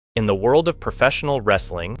In the world of professional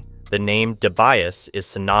wrestling, the name DiBiase is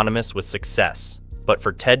synonymous with success. But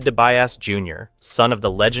for Ted DiBiase Jr., son of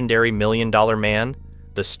the legendary Million Dollar Man,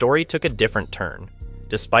 the story took a different turn.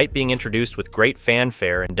 Despite being introduced with great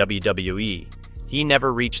fanfare in WWE, he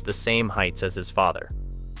never reached the same heights as his father.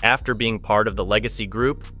 After being part of the Legacy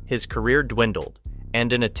Group, his career dwindled,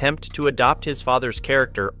 and an attempt to adopt his father's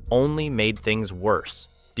character only made things worse.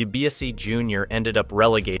 DiBiase Jr. ended up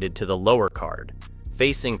relegated to the lower card,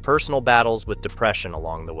 facing personal battles with depression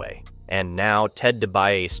along the way. And now Ted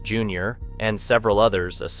DiBiase Jr. and several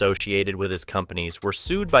others associated with his companies were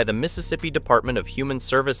sued by the Mississippi Department of Human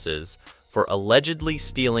Services for allegedly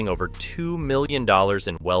stealing over $2 million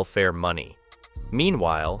in welfare money.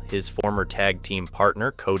 Meanwhile, his former tag team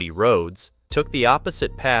partner Cody Rhodes took the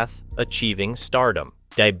opposite path, achieving stardom.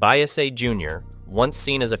 DiBiase Jr., once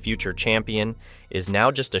seen as a future champion, is now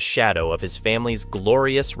just a shadow of his family's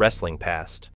glorious wrestling past.